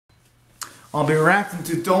I'll be reacting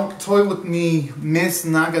to Don't Toy With Me, Miss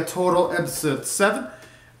Nagatoro episode 7.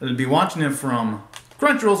 I'll be watching it from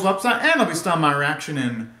Crunchyroll's website, and I'll be starting my reaction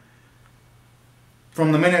in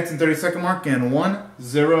from the minutes and 30-second mark in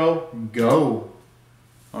 1-0 go.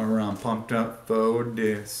 Alright, I'm pumped up for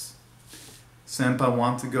this. Senpai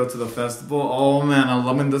wants to go to the festival. Oh man, I'm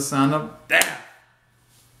loving the sound of that.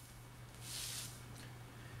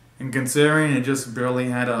 And considering it just barely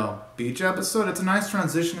had a beach episode, it's a nice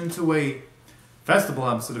transition into a festival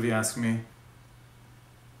episode, if you ask me.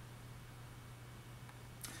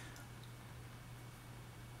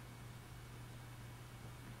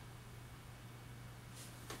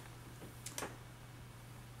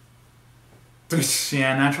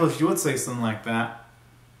 Yeah, naturally she would say something like that.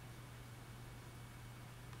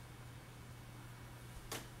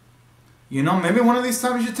 You know, maybe one of these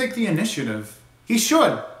times he should take the initiative. He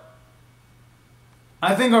should.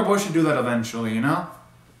 I think our boy should do that eventually, you know?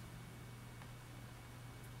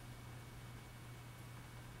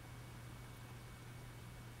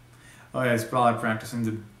 Oh yeah, he's probably practicing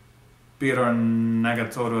to beat our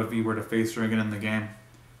Nagatoro if he were to face her again in the game.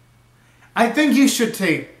 I think he should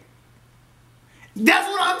take... That's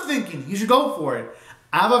what I'm thinking! He should go for it.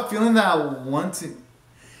 I have a feeling that I want to...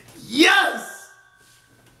 Yes!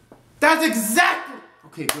 That's exactly...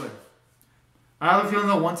 Okay, good. I have a feeling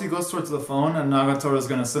that once he goes towards the phone, Nagatoro is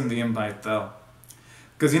going to send the invite, though.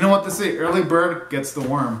 Because you know what they say, early bird gets the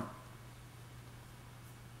worm.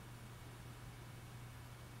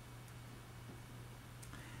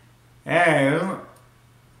 Hey.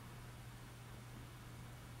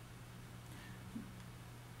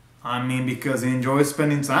 I mean, because he enjoys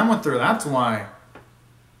spending time with her, that's why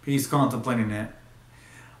he's contemplating it.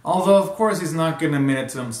 Although, of course, he's not going to admit it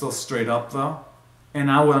to him so straight up, though. And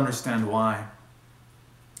I would understand why.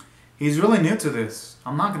 He's really new to this.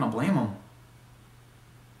 I'm not going to blame him.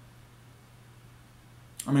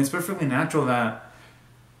 I mean, it's perfectly natural that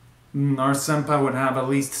our senpai would have at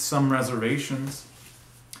least some reservations.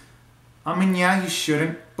 I mean, yeah, he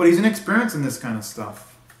shouldn't, but he's inexperienced in this kind of stuff.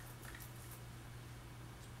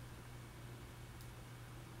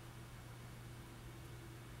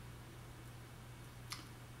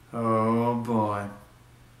 Oh boy.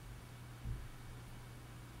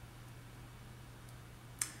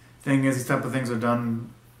 Thing is, these type of things are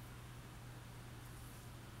done.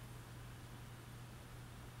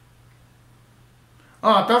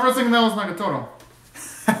 Oh, I thought for a second that was Nagatoro.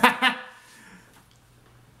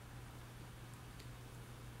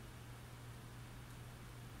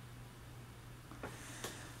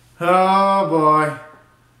 Oh boy.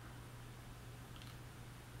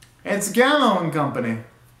 It's Gamma and Company.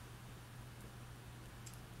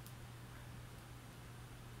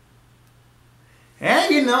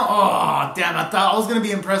 Hey, you know, oh damn, I thought I was gonna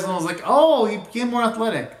be impressed and I was like, oh, he became more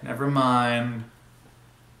athletic. Never mind.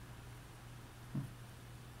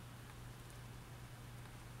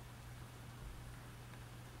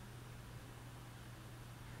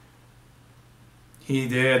 He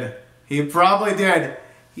did. He probably did.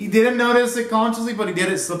 He didn't notice it consciously, but he did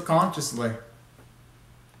it subconsciously.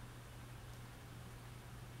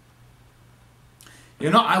 You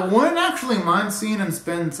know, I wouldn't actually mind seeing him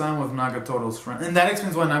spend time with Nagatoro's friend. And that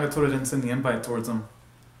explains why Nagatoro didn't send the invite towards him.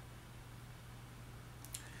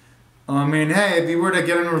 I mean, hey, if he were to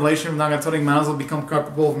get in a relation with Nagatoro, he might as well become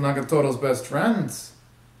couple of Nagatoro's best friends.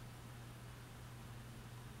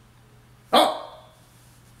 Oh!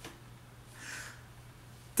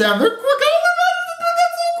 Damn, they're quick.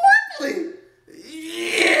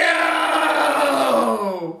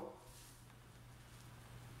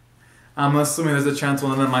 I'm assuming there's a chance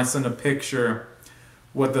one of them might send a picture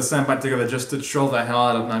with the senpai together just to troll the hell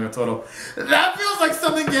out of Nagatoro. That feels like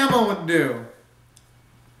something Gamma would do.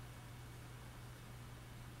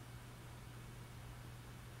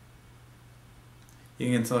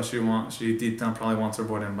 You can tell she deep down probably wants her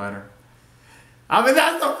boy to invite her. I mean,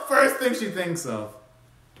 that's the first thing she thinks of.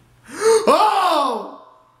 Oh!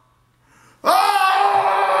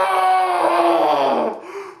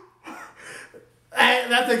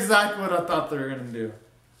 That's exactly what I thought they were gonna do.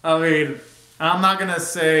 I mean, I'm not gonna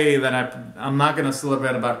say that I'm not gonna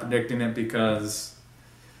celebrate about predicting it because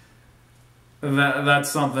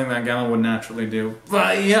that's something that Gamma would naturally do.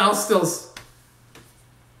 But yeah, I'll still.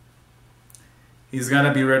 He's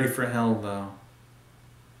gotta be ready for hell though.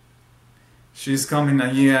 She's coming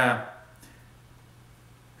now. Yeah.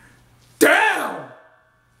 Damn!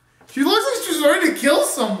 She looks like she's ready to kill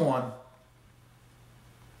someone.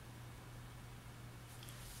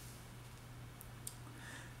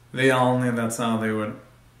 They all knew that's how they would.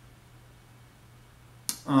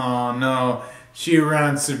 Oh no, she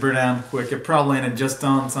ran super damn quick. It probably ended just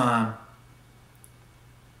on time.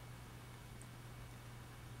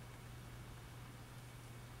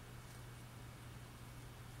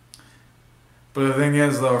 But the thing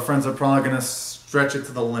is, though, our friends are probably gonna stretch it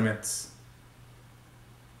to the limits.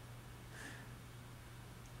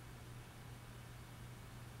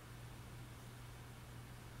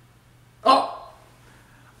 Oh!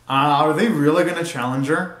 Are they really gonna challenge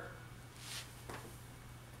her?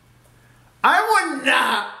 I would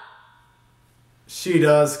not! She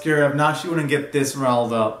does scare up. Now she wouldn't get this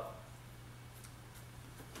riled up.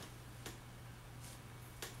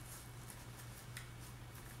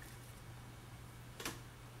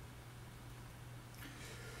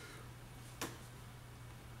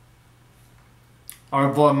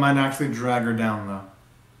 Our boy might actually drag her down, though.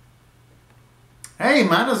 Hey,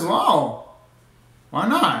 might as well. Why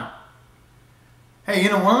not? Hey, you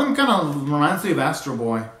know, one of them kind of reminds me of Astro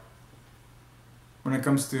Boy. When it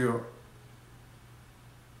comes to...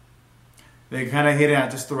 They kind of hit it at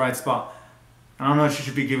just the right spot. I don't know if she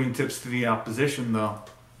should be giving tips to the opposition, though.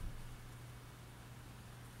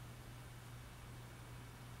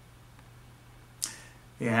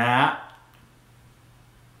 Yeah.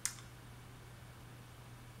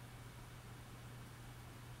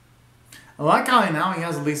 I like how now he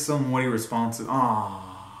has at least some witty responses. Aww.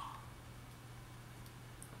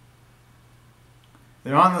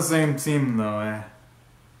 They're on the same team though, eh?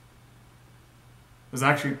 There's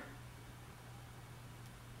actually...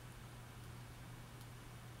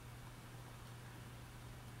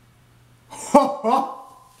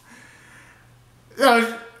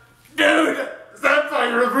 Dude! Senpai,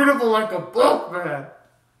 you're readable like a book, man!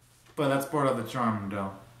 But that's part of the charm,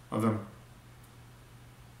 though, of them.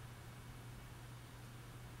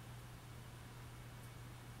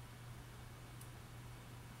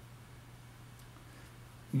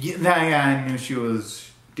 Yeah, I knew she was,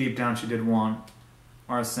 deep down she did want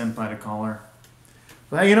our senpai to call her.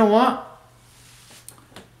 But you know what?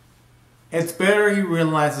 It's better he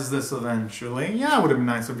realizes this eventually. Yeah, it would have been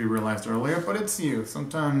nice if he realized earlier, but it's you.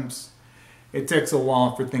 Sometimes it takes a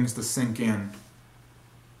while for things to sink in.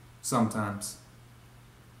 Sometimes.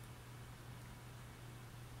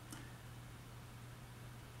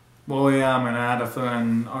 Well, yeah, I mean, I had a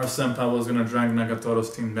feeling our senpai was going to drag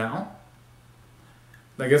Nagatoro's team down.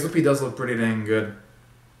 I guess if he does look pretty dang good.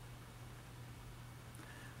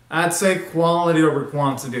 I'd say quality over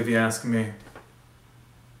quantity if you ask me.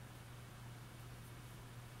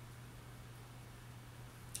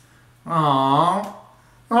 Aww.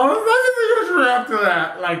 Oh, imagine if you react to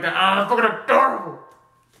that like that. Ah, it's fucking adorable.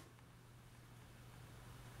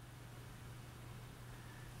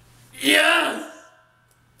 Yes!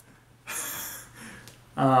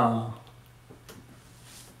 Oh.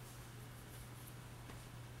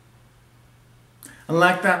 I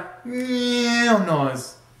like that meow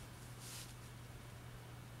noise.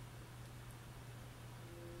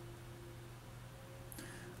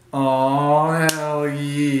 Oh, hell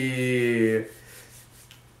yeah.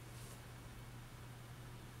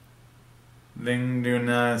 They do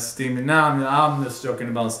nice steamy. No, I'm just joking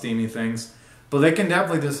about steamy things. But they can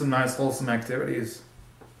definitely do some nice wholesome activities.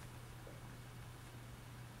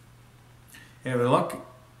 Yeah, but look.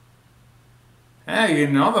 Hey, you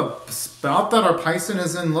know, the spout that our Python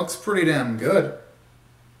is in looks pretty damn good.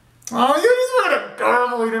 Oh, you just want to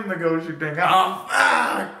adorable eat in the Goshi thing. Oh,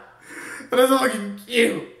 fuck! That is looking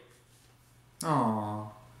cute. Aww.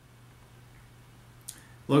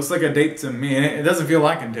 Looks like a date to me. It doesn't feel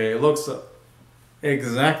like a date. It looks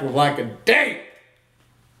exactly like a date.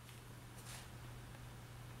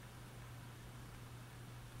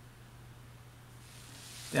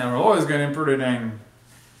 Damn, we're always getting pretty dang.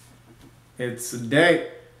 It's a date.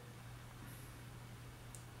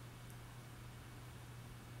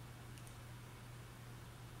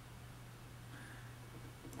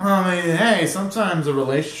 I mean, hey, sometimes a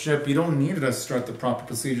relationship, you don't need to start the proper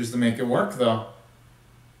procedures to make it work, though.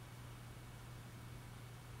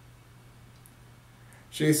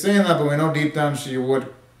 She's saying that, but we know deep down she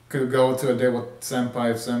could go to a date with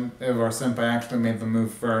senpai if our senpai actually made the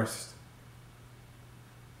move first.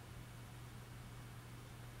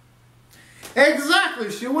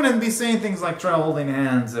 Exactly! She wouldn't be saying things like try holding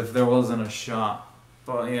hands if there wasn't a shot.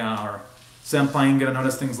 But yeah, our senpai ain't gonna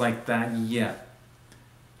notice things like that yet.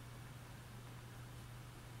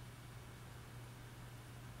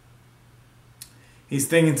 He's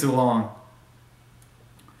thinking too long.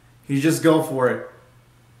 He just go for it.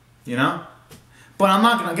 You know? But I'm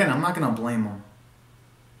not gonna blame him.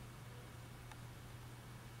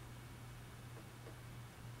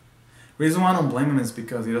 Reason why I don't blame him is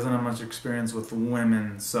because he doesn't have much experience with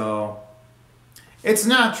women, so it's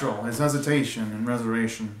natural, his hesitation and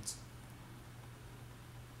reservations.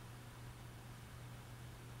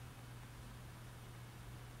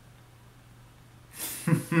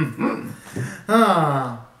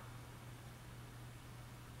 Ah.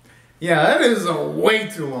 Yeah, that is way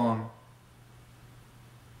too long.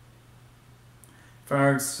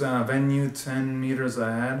 Fireworks venue 10 meters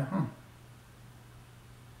ahead. Huh.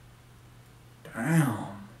 Damn.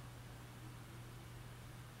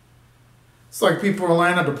 It's like people are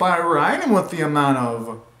lining up to buy riding with the amount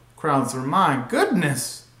of crowds are. My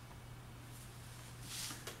goodness.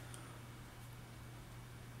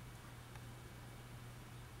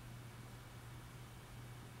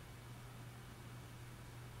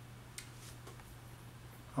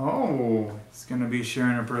 Oh, he's gonna be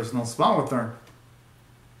sharing a personal spot with her.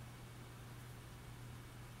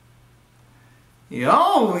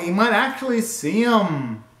 Yo, he might actually see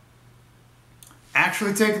him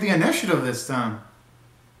actually take the initiative this time.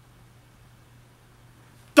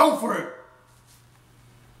 Go for it!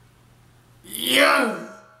 Yes!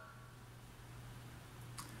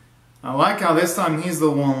 I like how this time he's the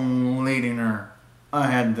one leading her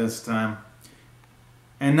ahead this time.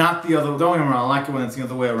 And not the other, don't get me wrong, I like it when it's the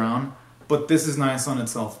other way around. But this is nice on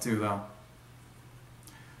itself too, though.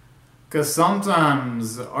 Because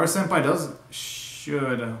sometimes our senpai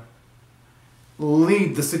should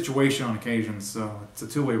lead the situation on occasion, so it's a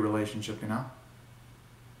two-way relationship, you know?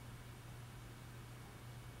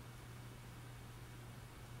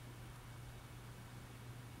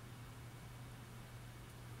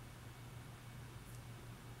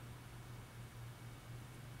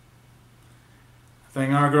 I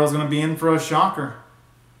think our girl's gonna be in for a shocker.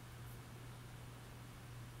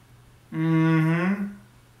 Mm-hmm.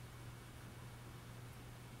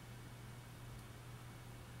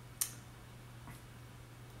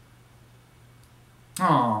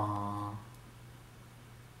 Aww.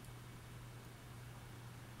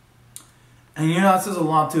 And you know, that says a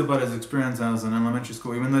lot too about his experience as an elementary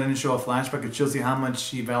school. Even though it didn't show a flashback, it shows you how much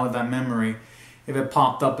he valued that memory if it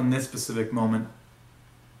popped up in this specific moment.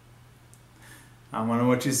 I wonder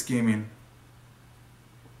what she's scheming.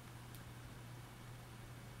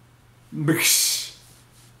 It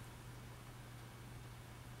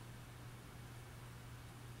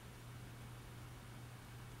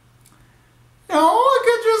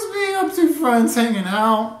could just be up two friends hanging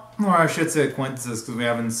out. Or I should say acquaintances, because we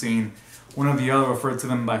haven't seen one or the other refer to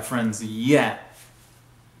them by friends yet.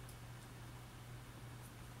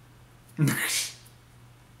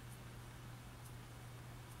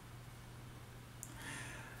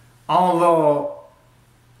 Although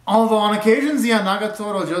on occasions, yeah,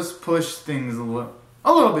 Nagatoro just pushed things a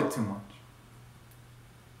little bit too much.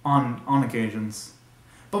 On occasions.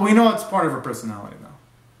 But we know it's part of her personality, though.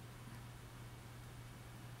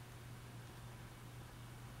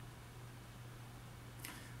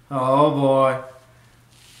 Oh boy.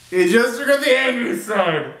 He just took the angry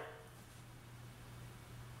side.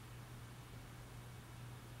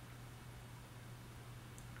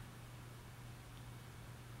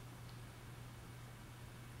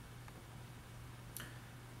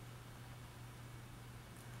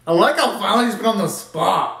 I like how finally he's been on the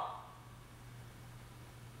spot.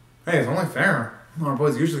 Hey, it's only fair. Our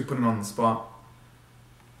boys usually put him on the spot.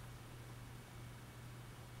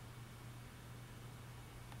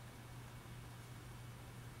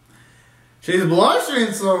 She's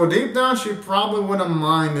blushing, so deep down she probably wouldn't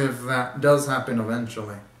mind if that does happen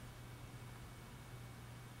eventually.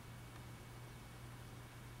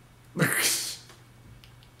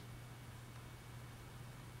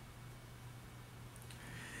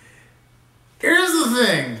 Here's the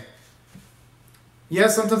thing.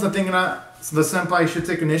 Yes, sometimes I think the senpai should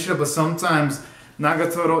take initiative, but sometimes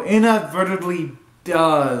Nagatoro inadvertently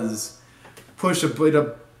does push a bit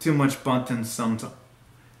of too much buttons sometimes.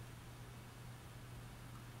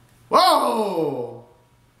 Whoa!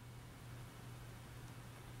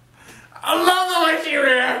 I love the way she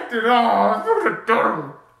reacted. Oh, so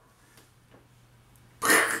adorable.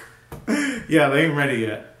 Yeah, they ain't ready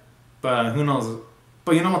yet. But who knows?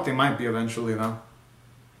 But you know what? They might be eventually, though.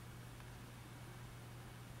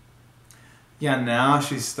 Yeah, now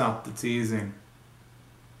she stopped the teasing.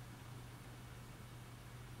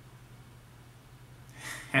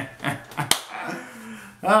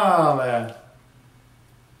 Oh, man.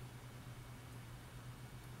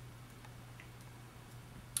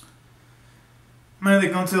 Maybe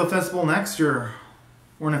they go to the festival next year,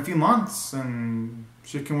 or in a few months, and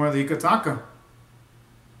she can wear the yukataka.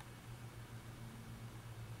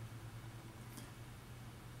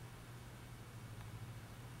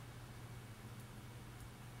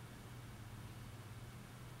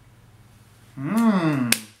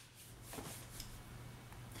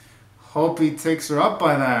 Hope he takes her up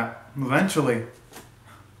by that, eventually.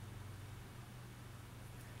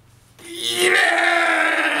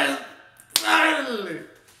 Yeah!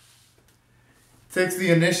 takes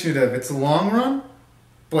the initiative. It's a long run,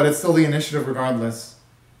 but it's still the initiative regardless.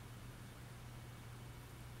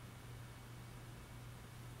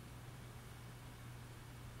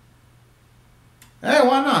 Hey,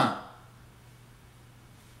 why not?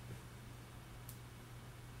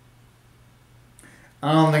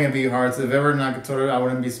 I don't think it'd be hard. So if ever Nagatoro, I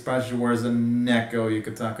wouldn't be surprised if she wears a Neko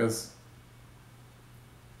Yukatakas.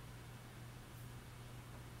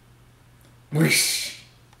 Wish.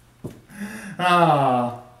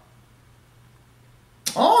 Ah.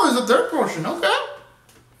 Oh, there's a third portion. Okay.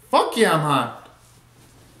 Fuck yeah, I'm hot.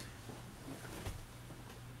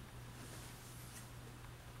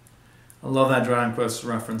 I love that Dragon Quest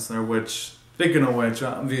reference there, which, speaking of which,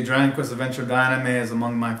 the Dragon Quest Adventure anime is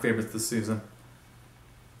among my favorites this season.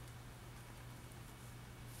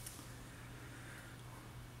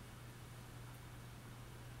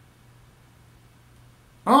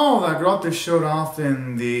 Oh, that girl they showed off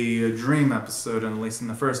in the Dream episode, at least in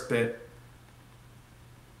the first bit.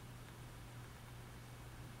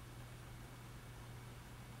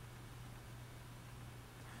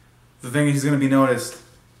 The thing is, he's going to be noticed.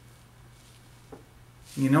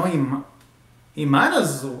 You know, he might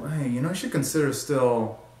as well, hey, you know, he should consider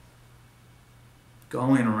still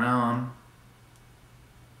going around,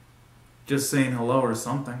 just saying hello or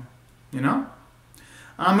something, you know?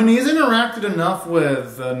 I mean, he's interacted enough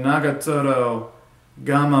with Nagatoro,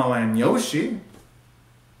 Gamo, and Yoshi.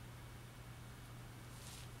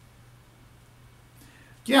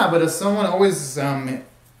 Yeah, but if someone always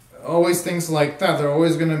thinks like that, they're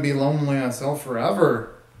always going to be lonely as hell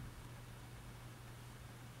forever.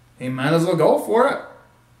 He might as well go for it.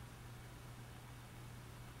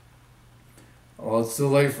 Well, it's too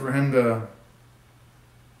late for him to...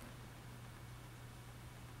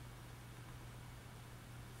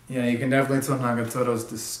 Yeah, you can definitely tell Nagatoro's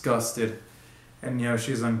disgusted and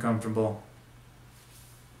Yoshi's uncomfortable.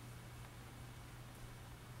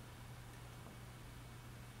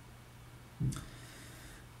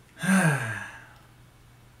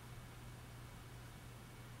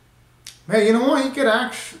 Hey, you know what? He could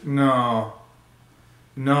actually... No.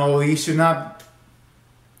 No, he should not...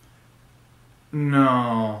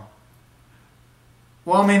 No.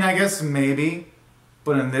 Well, I mean, I guess maybe.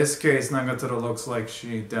 But in this case, Nagatoro looks like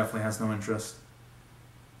she definitely has no interest.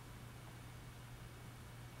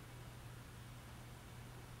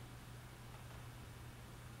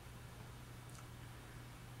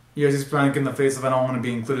 Yoshi's panic in the face of I don't want to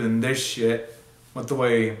be included in this shit. With the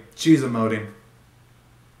way she's emoting.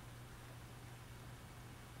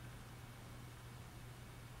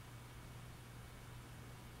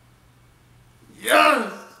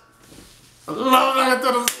 Yes! I love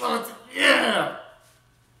Nagatoro's slots. Yeah!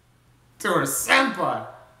 To her senpai.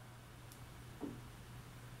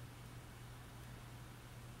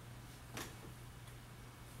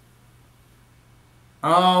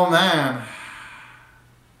 Oh man.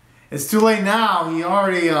 It's too late now. He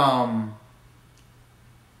already I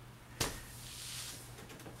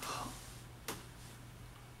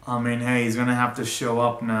mean, hey, he's gonna have to show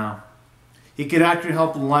up now. He could actually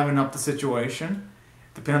help liven up the situation.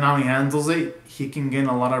 Depending on how he handles it, he can gain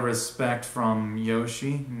a lot of respect from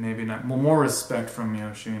Yoshi. Maybe not, well, more respect from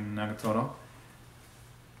Yoshi and Nagatoro.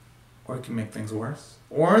 Or he can make things worse.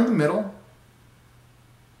 Or in the middle.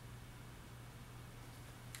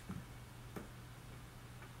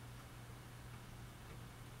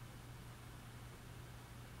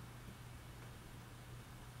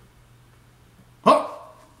 Oh!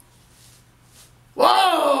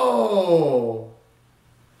 Whoa!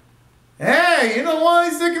 Hey, you know what?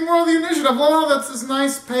 He's taking more of the initiative. Well, that's this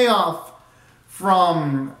nice payoff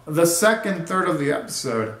from the second third of the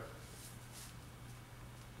episode.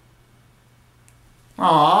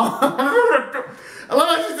 Aww. I love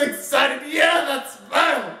how she's excited. Yeah, that's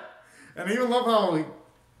fun. And I even love how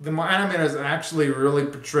the animators actually really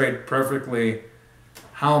portrayed perfectly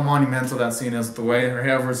how monumental that scene is. The way her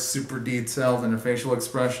hair was super detailed and her facial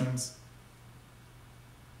expressions.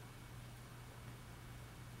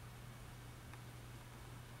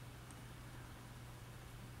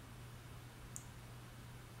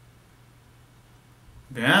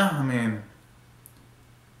 Yeah, I mean...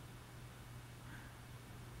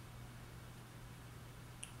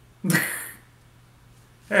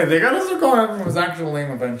 Hey, they got us calling him from his actual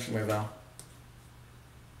name eventually, though.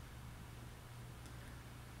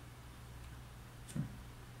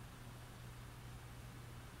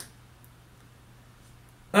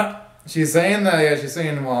 She's saying that, yeah, she's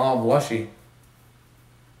saying, well, all blushy.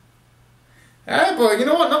 Hey, but you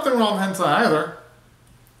know what? Nothing wrong with hentai either.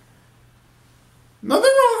 Nothing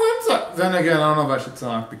wrong with hentai. then again, I don't know if I should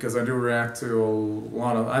talk because I do react to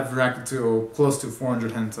I've reacted to close to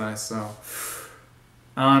 400 hentai, so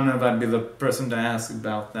I don't know if I'd be the person to ask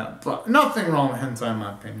about that. But nothing wrong with hentai in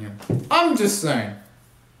my opinion. I'm just saying.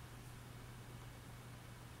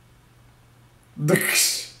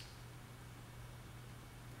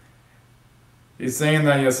 He's saying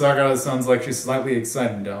that Yasaka sounds like she's slightly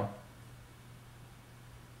excited though.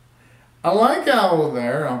 I like how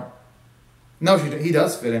there. No, he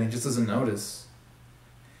does fit in. He just doesn't notice.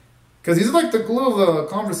 Because he's like the glue of the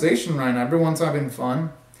conversation right now. Everyone's having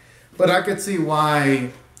fun. But I could see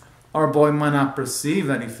why our boy might not perceive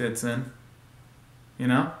that he fits in. You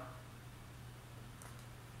know?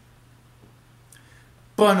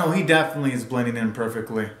 But no, he definitely is blending in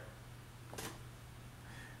perfectly.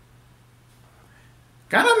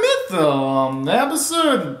 Gotta admit though, the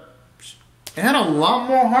episode, it had a lot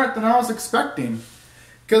more heart than I was expecting.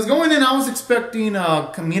 Because going in, I was expecting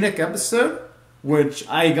a comedic episode, which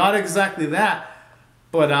I got exactly that.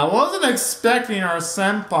 But I wasn't expecting our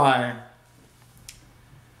senpai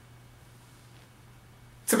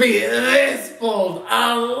to be this bold.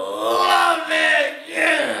 I love it,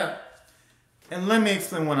 yeah! And let me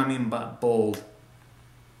explain what I mean by bold.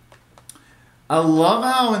 I love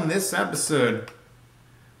how in this episode,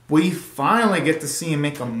 we finally get to see him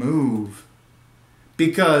make a move.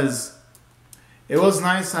 Because it was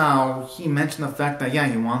nice how he mentioned the fact that, yeah,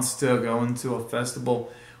 he wants to go into a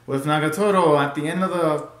festival with Nagatoro at the end of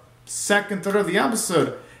the second third of the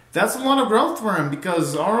episode. That's a lot of growth for him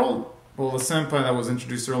because the senpai that was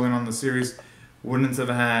introduced early on in the series wouldn't have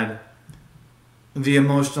had the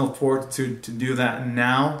emotional fortitude to do that.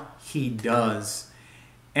 Now he does.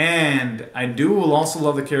 And I do also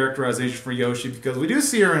love the characterization for Yoshi because we do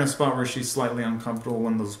see her in a spot where she's slightly uncomfortable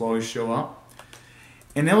when those walls show up.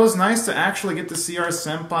 And it was nice to actually get to see our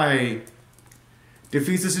senpai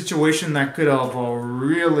defeat a situation that could have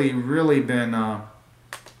really, really been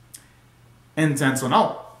intense one.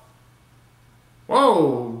 Oh!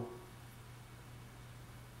 Whoa!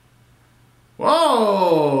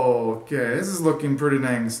 Whoa! Okay, this is looking pretty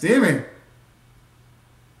dang steamy.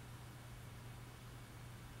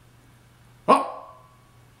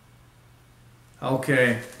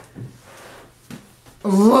 Okay. It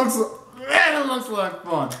looks like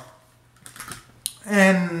fun.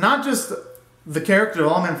 And not just the character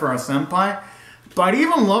development for our senpai, but I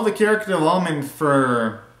even love the character development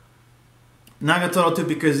for Nagatoro too,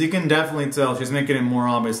 because you can definitely tell she's making it more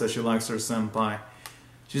obvious that she likes her senpai.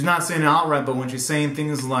 She's not saying it outright, but when she's saying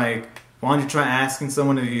things like, why don't you try asking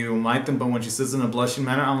someone if you like them, but when she says it in a blushing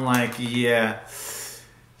manner, I'm like, yeah.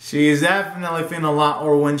 She's definitely feeling a lot,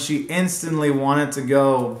 or when she instantly wanted to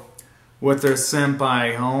go with her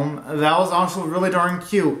senpai home. That was also really darn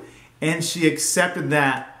cute. And she accepted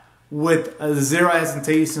that with zero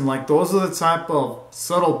hesitation. Like, those are the type of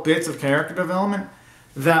subtle bits of character development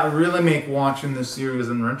that really make watching this series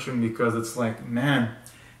enriching because it's like, man,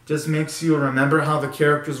 just makes you remember how the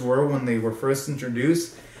characters were when they were first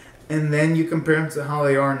introduced. And then you compare them to how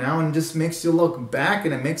they are now, and it just makes you look back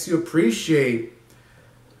and it makes you appreciate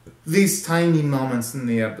these tiny moments in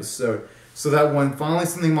the episode, so that when finally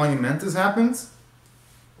something monumentous happens,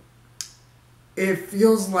 it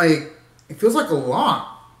feels like a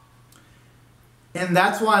lot. And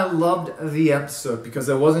that's why I loved the episode, because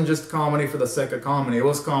it wasn't just comedy for the sake of comedy, it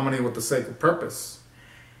was comedy with the sake of purpose.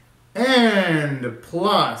 And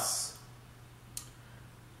plus,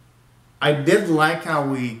 I did like how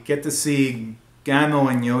we get to see Gamo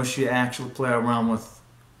and Yoshi actually play around with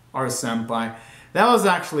our senpai. That was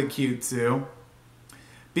actually cute too.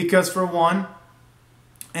 Because for one,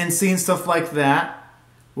 and seeing stuff like that,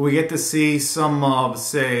 we get to see some of,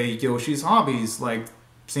 say, Yoshi's hobbies. Like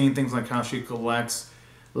seeing things like how she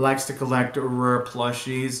likes to collect rare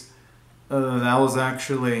plushies. That was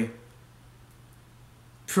actually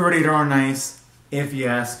pretty darn nice, if you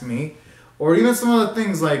ask me. Or even some of the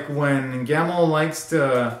things like when Gamo likes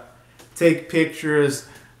to take pictures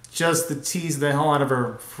just to tease the hell out of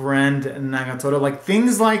her friend Nagatoro. Like,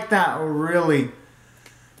 things like that really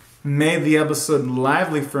made the episode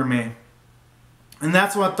lively for me. And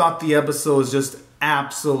that's why I thought the episode was just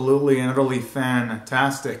absolutely and utterly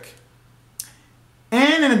fantastic.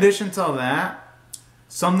 And in addition to all that,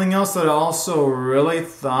 something else that I also really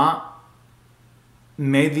thought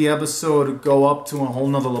made the episode go up to a whole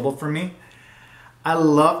nother level for me. I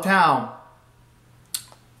loved how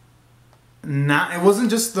it wasn't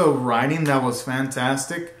just the writing that was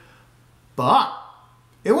fantastic, but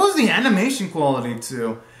it was the animation quality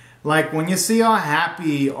too. Like when you see how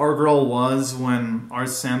happy our girl was when our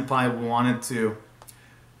senpai wanted to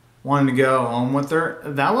go home with her,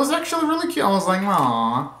 that was actually really cute. I was like,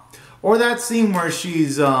 aww. Or that scene where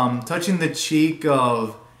she's touching the cheek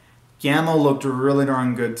of Gamma looked really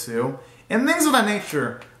darn good too. And things of that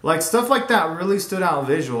nature. Like, stuff like that really stood out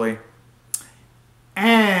visually.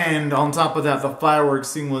 And on top of that, the fireworks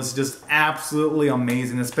scene was just absolutely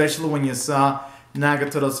amazing. Especially when you saw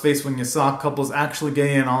Nagatoro's face, when you saw couples actually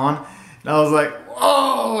getting it on. And I was like,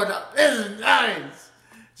 whoa, this is nice!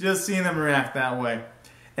 Just seeing them react that way.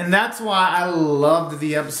 And that's why I loved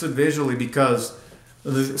the episode visually, because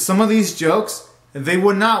some of these jokes, they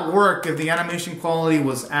would not work if the animation quality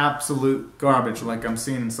was absolute garbage, like I'm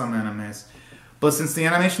seeing in some animes. But since the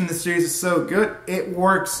animation in the series is so good, it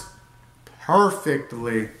works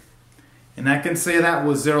perfectly. And I can say that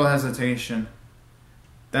with zero hesitation.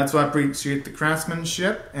 That's why I appreciate the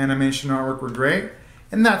craftsmanship, animation, artwork were great.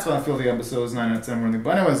 And that's why I feel the episode is 9 out of 10 worthy.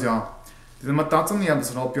 But anyways, y'all, these are my thoughts on the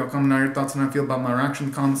episode. Hope y'all comment on your thoughts and how you feel about my reaction in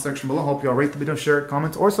the comment section below. Hope y'all rate the video, share it,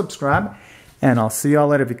 comment, or subscribe. And I'll see y'all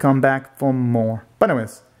later if you come back for more. But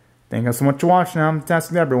anyways, thank you so much for watching. I'm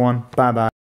fantastic everyone. Bye bye.